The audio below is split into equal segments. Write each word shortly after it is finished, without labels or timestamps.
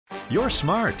You're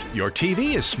smart. Your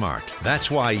TV is smart.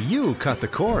 That's why you cut the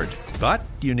cord. But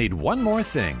you need one more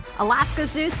thing.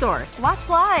 Alaska's News Source. Watch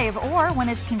live or when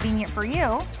it's convenient for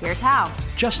you. Here's how.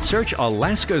 Just search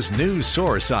Alaska's News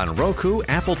Source on Roku,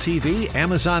 Apple TV,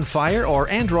 Amazon Fire, or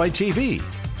Android TV.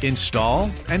 Install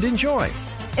and enjoy.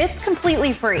 It's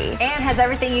completely free and has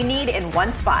everything you need in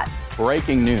one spot.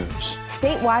 Breaking news.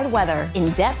 Statewide weather.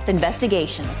 In-depth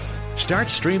investigations. Start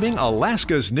streaming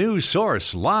Alaska's News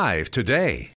Source live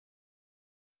today.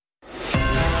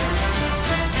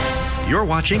 You're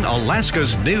watching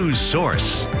Alaska's News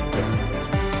Source.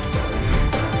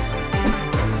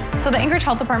 So the Anchorage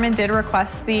Health Department did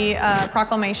request the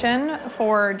proclamation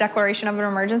for declaration of an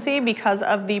emergency because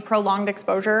of the prolonged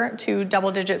exposure to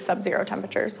double-digit sub-zero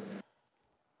temperatures.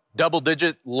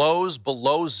 Double-digit lows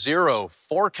below zero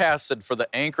forecasted for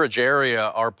the Anchorage area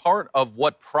are part of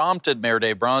what prompted Mayor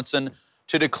Dave Bronson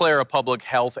to declare a public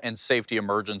health and safety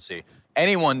emergency.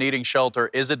 Anyone needing shelter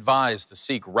is advised to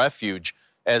seek refuge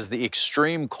as the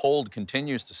extreme cold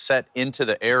continues to set into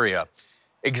the area.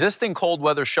 Existing cold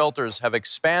weather shelters have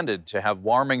expanded to have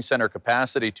warming center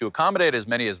capacity to accommodate as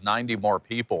many as 90 more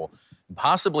people, and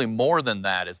possibly more than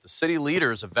that as the city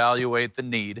leaders evaluate the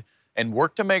need and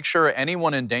work to make sure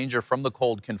anyone in danger from the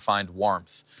cold can find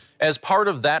warmth. As part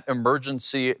of that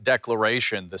emergency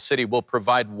declaration, the city will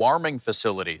provide warming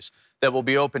facilities that will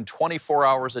be open 24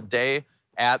 hours a day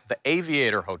at the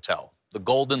Aviator Hotel, the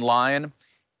Golden Lion,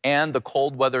 and the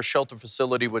cold weather shelter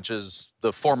facility, which is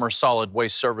the former Solid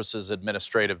Waste Services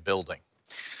Administrative Building.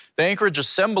 The Anchorage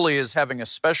Assembly is having a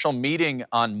special meeting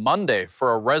on Monday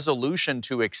for a resolution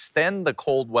to extend the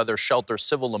cold weather shelter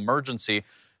civil emergency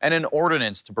and an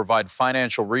ordinance to provide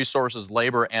financial resources,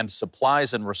 labor, and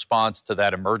supplies in response to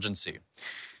that emergency.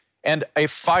 And a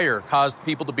fire caused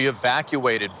people to be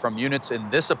evacuated from units in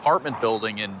this apartment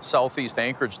building in southeast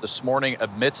Anchorage this morning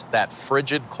amidst that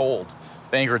frigid cold.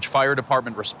 The Anchorage Fire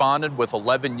Department responded with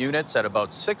 11 units at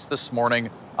about 6 this morning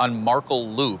on Markle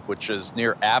Loop, which is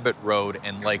near Abbott Road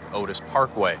and Lake Otis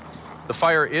Parkway. The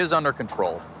fire is under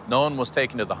control. No one was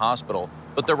taken to the hospital,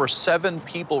 but there were 7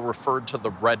 people referred to the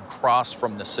Red Cross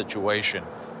from this situation.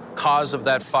 Cause of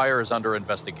that fire is under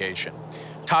investigation.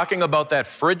 Talking about that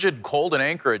frigid cold in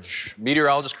Anchorage,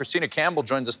 meteorologist Christina Campbell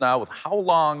joins us now with how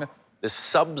long this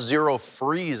sub-zero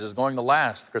freeze is going to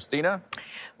last. Christina?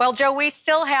 Well, Joe, we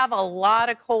still have a lot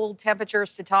of cold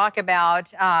temperatures to talk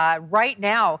about. Right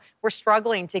now, we're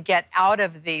struggling to get out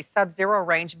of the sub-zero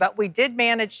range, but we did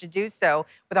manage to do so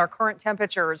with our current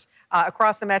temperatures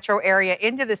across the metro area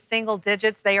into the single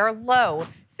digits. They are low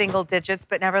single digits,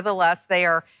 but nevertheless, they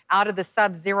are out of the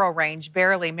sub-zero range,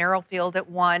 barely. Merrifield at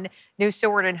 1, New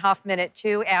Seward and Huffman at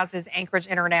 2, as is Anchorage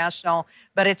International,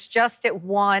 but it's just at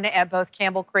 1 at both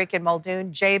Campbell Creek and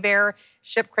Muldoon. J-Bear,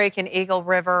 Ship Creek, and Eagle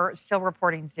River still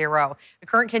reporting 0. The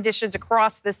current conditions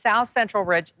across the south central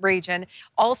region,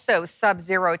 also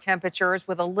sub-zero temperatures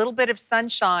with a little bit of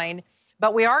sunshine,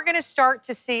 but we are going to start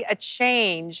to see a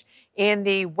change in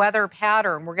the weather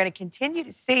pattern. We're going to continue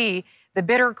to see the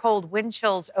bitter cold wind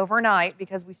chills overnight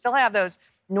because we still have those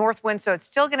north winds, so it's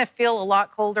still going to feel a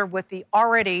lot colder with the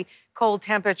already cold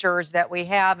temperatures that we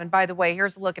have. And by the way,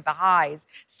 here's a look at the highs.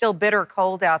 Still bitter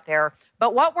cold out there.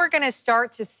 But what we're going to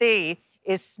start to see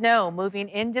is snow moving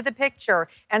into the picture,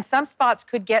 and some spots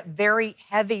could get very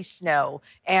heavy snow.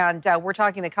 And we're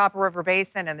talking the Copper River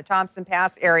Basin and the Thompson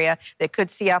Pass area that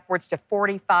could see upwards to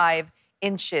 45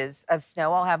 inches of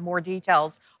snow. I'll have more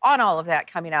details on all of that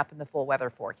coming up in the full weather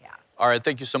forecast. All right,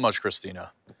 thank you so much,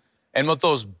 Christina. And with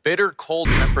those bitter cold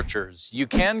temperatures, you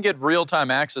can get real-time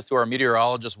access to our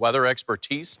meteorologist weather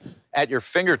expertise at your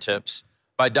fingertips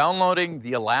by downloading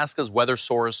the Alaska's Weather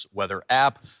Source weather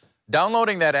app.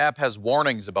 Downloading that app has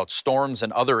warnings about storms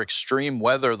and other extreme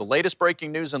weather. The latest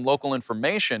breaking news and local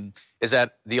information is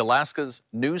at the Alaska's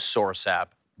News Source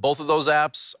app. Both of those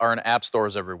apps are in app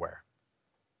stores everywhere.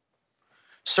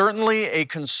 Certainly a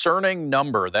concerning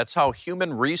number. That's how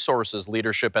Human Resources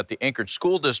leadership at the Anchorage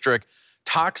School District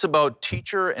talks about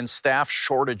teacher and staff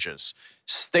shortages.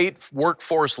 State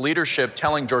workforce leadership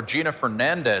telling Georgina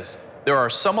Fernandez there are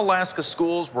some Alaska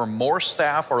schools where more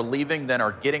staff are leaving than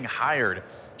are getting hired.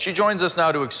 She joins us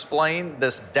now to explain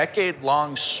this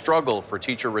decade-long struggle for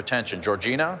teacher retention.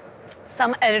 Georgina?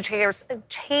 Some educators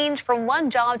change from one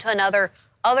job to another.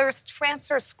 Others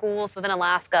transfer schools within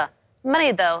Alaska.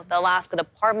 Many, though, the Alaska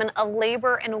Department of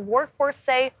Labor and Workforce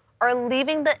say are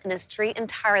leaving the industry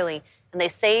entirely, and they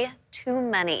say too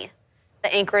many.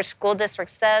 The Anchorage School District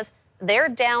says they're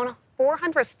down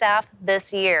 400 staff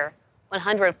this year,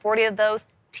 140 of those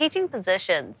teaching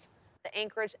positions. the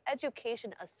Anchorage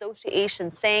Education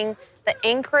Association saying that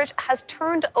Anchorage has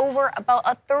turned over about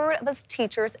a third of its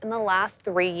teachers in the last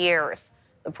 3 years.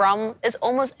 The problem is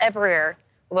almost everywhere,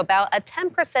 with about a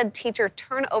 10% teacher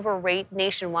turnover rate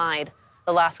nationwide.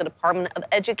 The Alaska Department of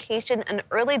Education and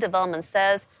Early Development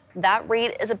says that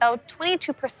rate is about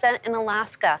 22% in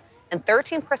Alaska and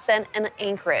 13% in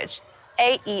Anchorage.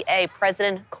 AEA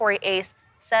President Corey Ace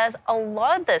says a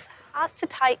lot of this has to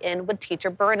tie in with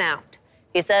teacher burnout.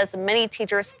 He says many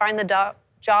teachers find the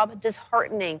job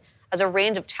disheartening as a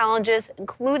range of challenges,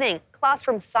 including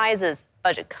classroom sizes,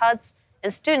 budget cuts,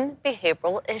 and student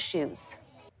behavioral issues.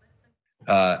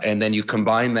 And then you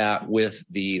combine that with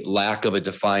the lack of a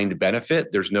defined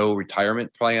benefit. There's no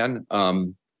retirement plan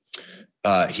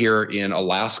here in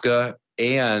Alaska,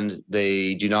 and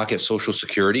they do not get Social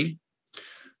Security.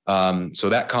 So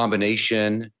that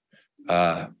combination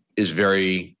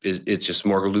it's just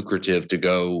more lucrative to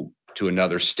go to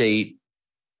another state.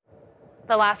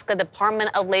 The Alaska Department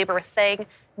of Labor is saying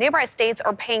nearby states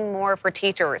are paying more for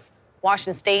teachers.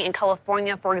 Washington State and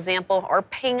California, for example, are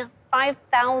paying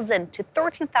 $5,000 to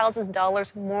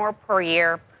 $13,000 more per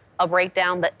year. I'll break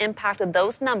down the impact of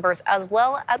those numbers as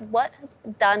well as what has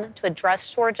been done to address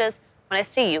shortages when I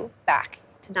see you back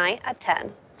tonight at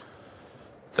 10.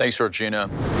 Thanks, Georgina.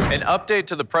 An update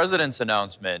to the president's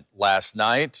announcement last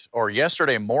night or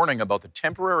yesterday morning about the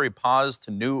temporary pause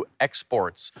to new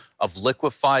exports of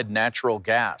liquefied natural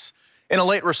gas. In a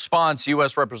late response,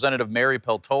 U.S. Representative Mary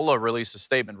Peltola released a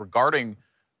statement regarding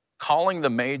calling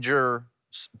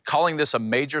this a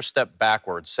major step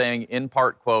backwards, saying in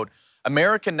part, quote,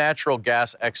 American natural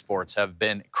gas exports have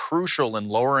been crucial in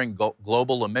lowering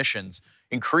global emissions,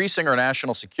 increasing our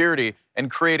national security, and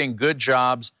creating good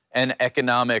jobs and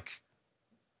economic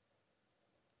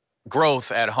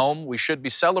growth at home. We should be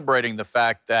celebrating the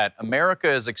fact that America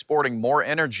is exporting more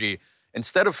energy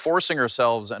instead of forcing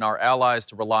ourselves and our allies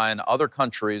to rely on other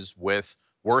countries with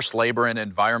worse labor and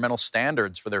environmental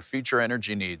standards for their future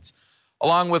energy needs.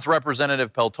 Along with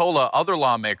Representative Peltola, other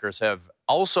lawmakers have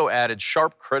also added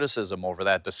sharp criticism over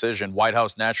that decision. White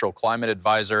House Natural Climate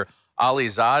Advisor Ali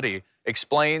Zaidi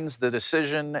explains the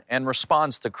decision and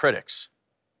responds to critics.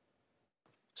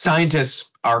 Scientists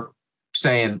are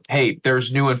saying, hey,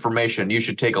 there's new information. You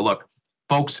should take a look.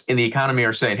 Folks in the economy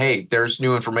are saying, hey, there's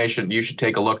new information. You should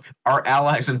take a look. Our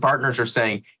allies and partners are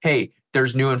saying, hey,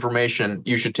 there's new information.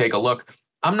 You should take a look.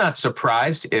 I'm not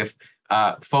surprised if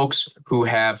folks who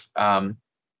have,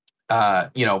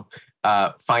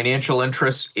 financial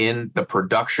interests in the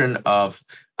production of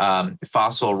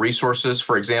fossil resources,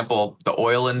 for example, the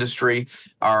oil industry,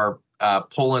 are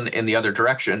pulling in the other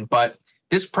direction. But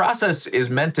this process is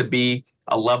meant to be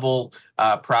a level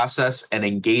process, an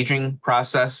engaging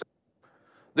process.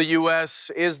 The U.S.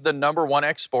 is the #1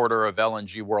 exporter of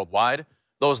LNG worldwide.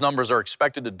 Those numbers are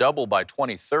expected to double by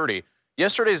 2030.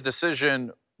 Yesterday's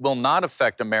decision will not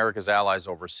affect America's allies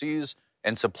overseas,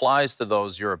 and supplies to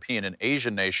those European and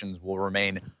Asian nations will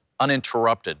remain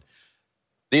uninterrupted.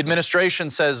 The administration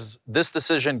says this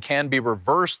decision can be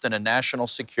reversed in a national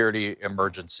security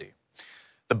emergency.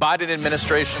 The Biden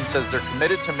administration says they're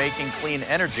committed to making clean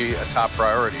energy a top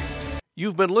priority.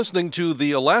 You've been listening to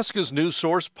the Alaska's News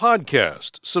Source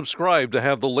podcast. Subscribe to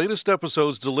have the latest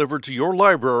episodes delivered to your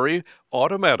library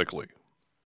automatically.